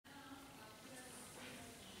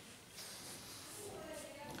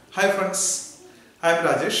Hi friends, I am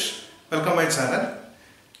Rajesh. Welcome my channel.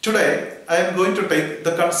 Today I am going to take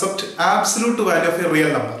the concept absolute value of a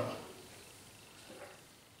real number.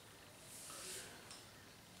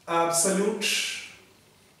 Absolute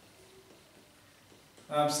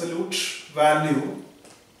value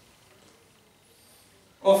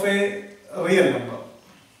of a real number.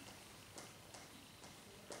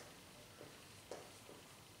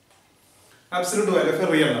 Absolute value of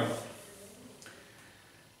a real number.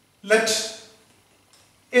 Let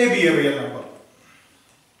A be a real number.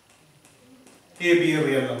 A be a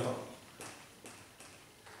real number.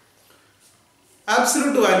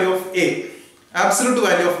 Absolute value of A. Absolute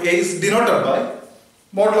value of A is denoted by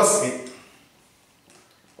modulus A.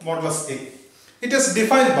 Modulus A. It is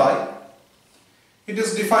defined by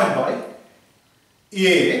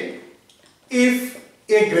A if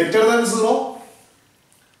A greater than 0,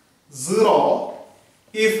 0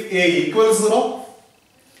 if A equals 0,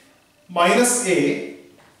 minus A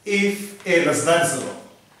if A less than 0.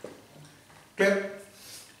 Clear?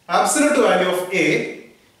 Absolute value of A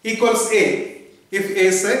equals A if A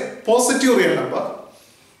is a positive real number.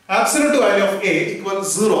 Absolute value of A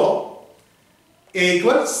equals 0. A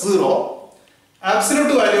equals 0.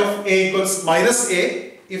 Absolute value of A equals minus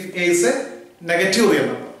A if A is a negative real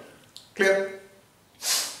number. Clear?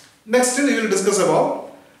 Next we will discuss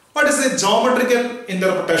about what is the geometrical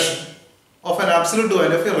interpretation of an absolute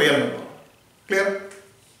value of a real number. Clear?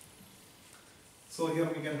 So here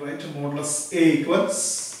we can write modulus A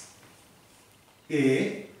equals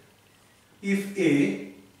A if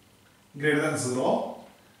A greater than 0,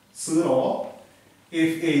 0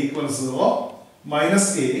 if A equals 0,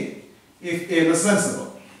 minus A if A less than 0.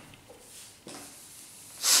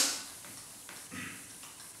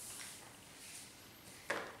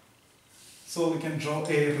 So we can draw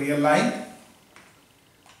a real line.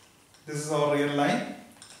 This is our real line,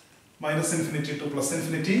 minus infinity to plus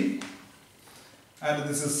infinity, and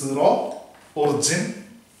this is 0, origin,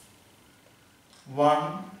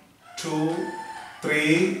 1, 2,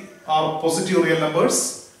 3 are positive real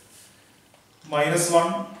numbers, minus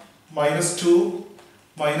 1, minus 2,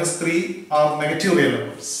 minus 3 are negative real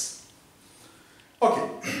numbers. Okay,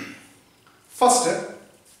 first,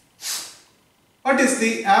 what is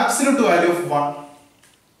the absolute value of 1?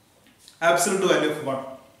 Absolute value of 1.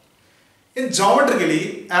 In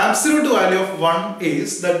geometrically, absolute value of 1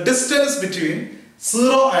 is the distance between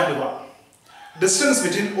 0 and 1. Distance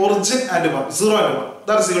between origin and 1, 0 and 1,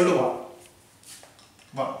 that is equal to 1.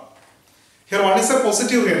 1. Here 1 is a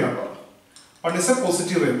positive real number. 1 is a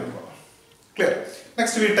positive real number. Clear?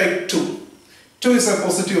 Next we take 2. 2 is a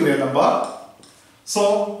positive real number.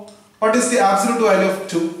 So, what is the absolute value of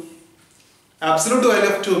 2? Absolute value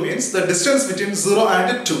of 2 means the distance between 0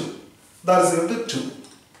 and 2. That is equal to 2.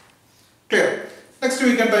 Clear? Next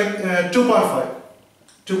we can take 2.5.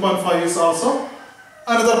 2.5 is also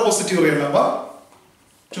another positive real number.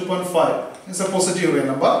 2.5 is a positive real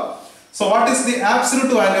number. So what is the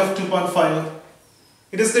absolute value of 2.5?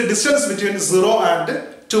 It is the distance between 0 and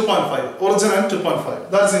 2.5. Origin and 2.5.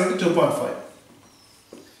 That is equal to 2.5.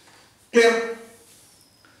 Clear?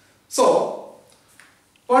 So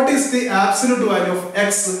what is the absolute value of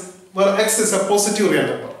x, where x is a positive real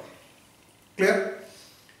number? Clear?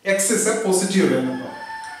 X is a positive real number.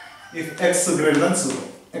 If x is greater than 0,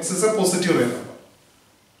 x is a positive real number.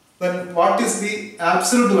 Then what is the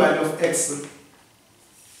absolute value of x?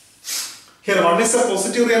 Here 1 is a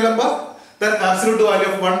positive real number, then absolute value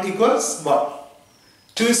of 1 equals 1.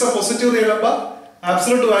 2 is a positive real number,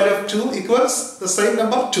 absolute value of 2 equals the same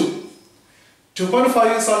number 2.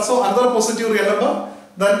 2.5 is also another positive real number,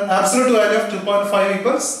 then absolute value of 2.5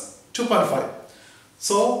 equals 2.5.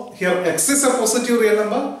 So here x is a positive real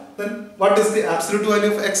number, then what is the absolute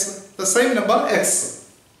value of x? The same number x.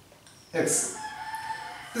 X.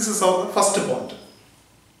 This is our first point.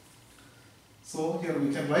 So here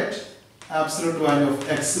we can write absolute value of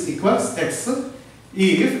x equals x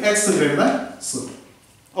if x is greater than 0.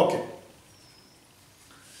 Okay.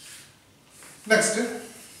 Next.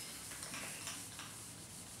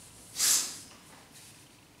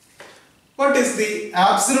 What is the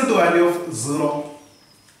absolute value of 0?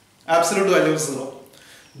 Absolute value of 0.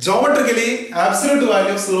 Geometrically, absolute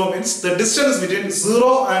value of 0 means the distance between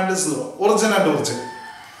 0 and 0, origin and origin.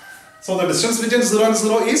 So the distance between 0 and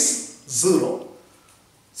 0 is 0.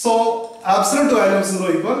 So absolute value of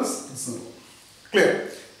 0 equals 0.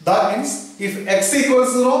 Clear? That means if x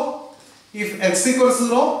equals 0,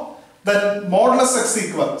 then modulus x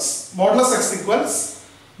equals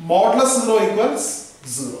modulus 0 equals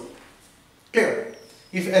 0. Clear?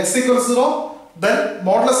 If x equals 0, then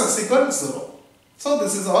modulus x equals 0. So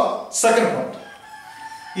this is our second point.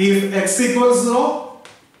 If x equals 0,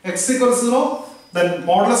 then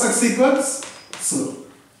modulus x equals 0.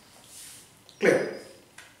 Clear?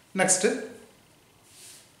 Next,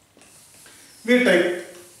 we take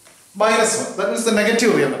minus 1. That means the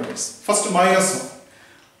negative real numbers. First minus 1.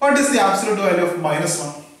 What is the absolute value of minus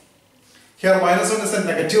 1? Here minus 1 is a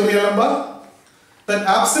negative real number. Then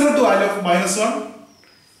absolute value of minus 1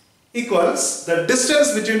 equals the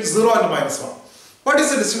distance between 0 and minus 1. What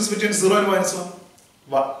is the distance between 0 and minus 1?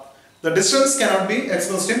 1. The distance cannot be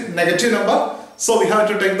expressed in negative number, so we have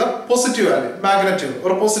to take the positive value, magnitude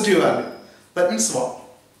or positive value. That means 1.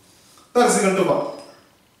 That is equal to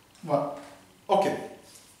 1. 1. Okay.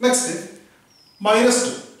 Next,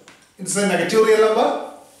 minus 2. It's a negative real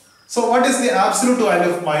number. So what is the absolute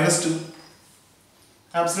value of minus 2?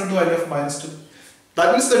 Absolute value of minus 2.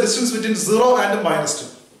 That means the distance between 0 and minus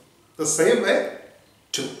 2. The same way,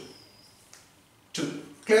 2. 2.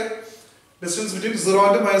 Clear? Distance between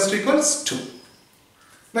 0 and minus 2 equals 2.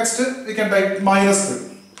 Next, we can type minus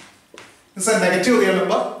 3. It's a negative real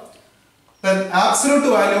number. Then absolute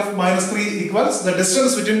value of minus 3 equals the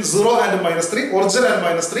distance between 0 and minus 3, origin and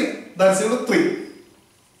minus 3, that is equal to 3.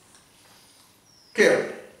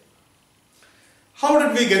 Clear? How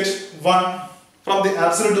did we get 1 from the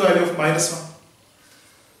absolute value of minus 1?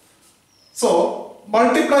 So,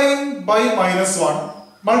 multiplying by minus 1,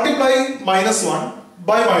 multiplying minus 1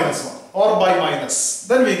 by minus 1 or by minus,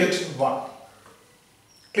 then we get 1.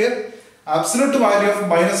 Clear? Absolute value of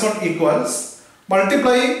minus 1 equals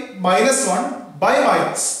multiplying minus 1 by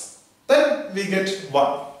minus, then we get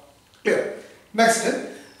 1. Clear? Next,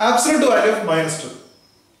 absolute value of minus 2.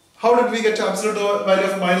 How did we get absolute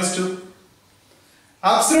value of minus 2?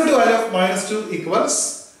 Absolute value of minus 2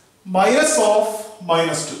 equals minus of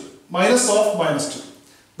minus 2. Minus of minus 2.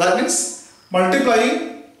 That means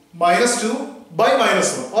multiplying minus 2 by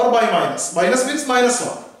minus 1 or by minus. Minus means minus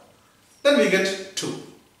 1. Then we get 2.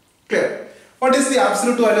 Clear? What is the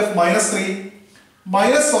absolute value of minus 3?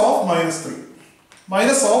 Minus of minus 3.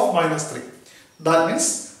 Minus of minus 3. That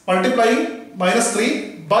means multiplying minus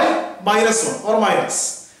 3 by minus 1 or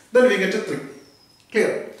minus. Then we get 3.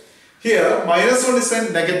 Clear? Here minus 1 is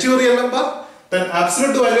a negative real number. Then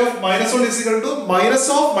absolute value of minus 1 is equal to minus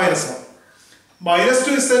of minus 1. Minus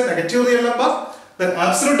 2 is a negative real number. Then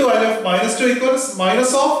absolute value of minus 2 equals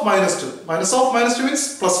minus of minus 2. Minus of minus 2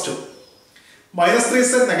 means plus 2. Minus 3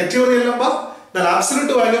 is a negative real number. Then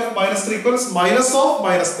absolute value of minus 3 equals minus of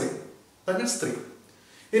minus 3. That means 3.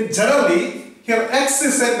 In generally, here x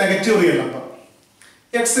is a negative real number.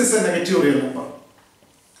 X is a negative real number.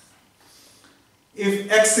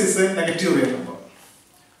 If x is a negative real number.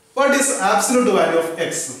 What is absolute value of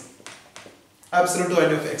x? Absolute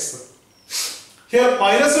value of x. Here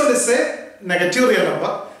minus 1 is a negative real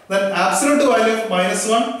number. Then absolute value of minus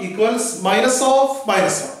 1 equals minus of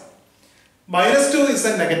minus 1. Minus 2 is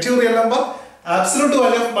a negative real number. Absolute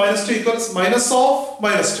value of minus 2 equals minus of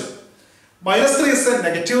minus 2. Minus 3 is a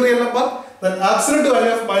negative real number. Then absolute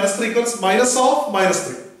value of minus 3 equals minus of minus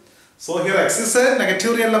 3. So here x is a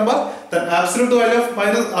negative real number. Then absolute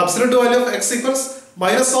value of x equals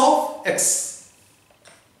minus of x.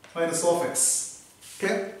 Minus of x.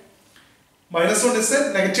 Okay. Minus 1 is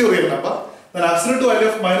a negative real number. Then absolute value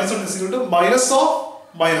of minus 1 is equal to minus of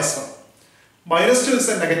minus 1. Minus 2 is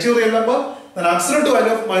a negative real number. Then absolute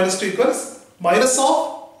value of minus 2 equals minus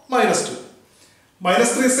of minus 2.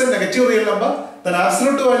 Minus 3 is a negative real number. Then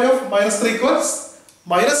absolute value of minus 3 equals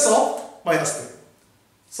minus of minus 3.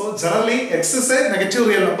 So generally x is a negative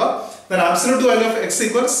real number. Then absolute value of x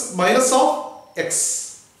equals minus of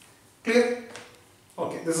x. Clear?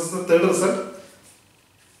 Okay, this is the third result.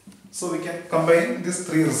 So we can combine these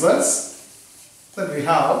three results. Then we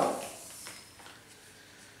have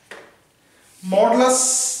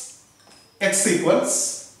modulus x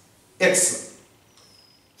equals x.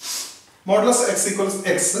 Modulus x equals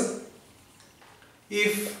x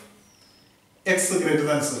if x greater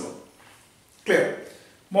than 0. Clear?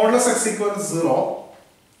 Modulus x equals 0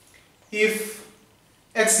 if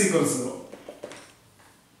x equals 0.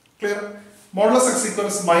 Clear? Modulus x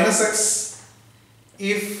equals minus x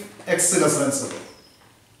if x less than 0.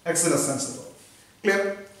 X less than 0.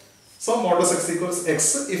 Clear? So modulus x equals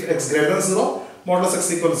x if x greater than 0. Modulus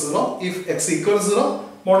x equals 0 if x equals 0.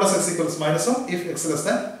 Modulus x equals minus 1 if x less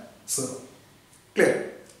than 0.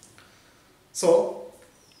 Clear? So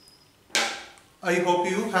I hope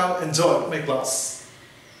you have enjoyed my class.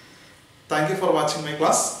 Thank you for watching my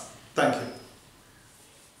class. Thank you.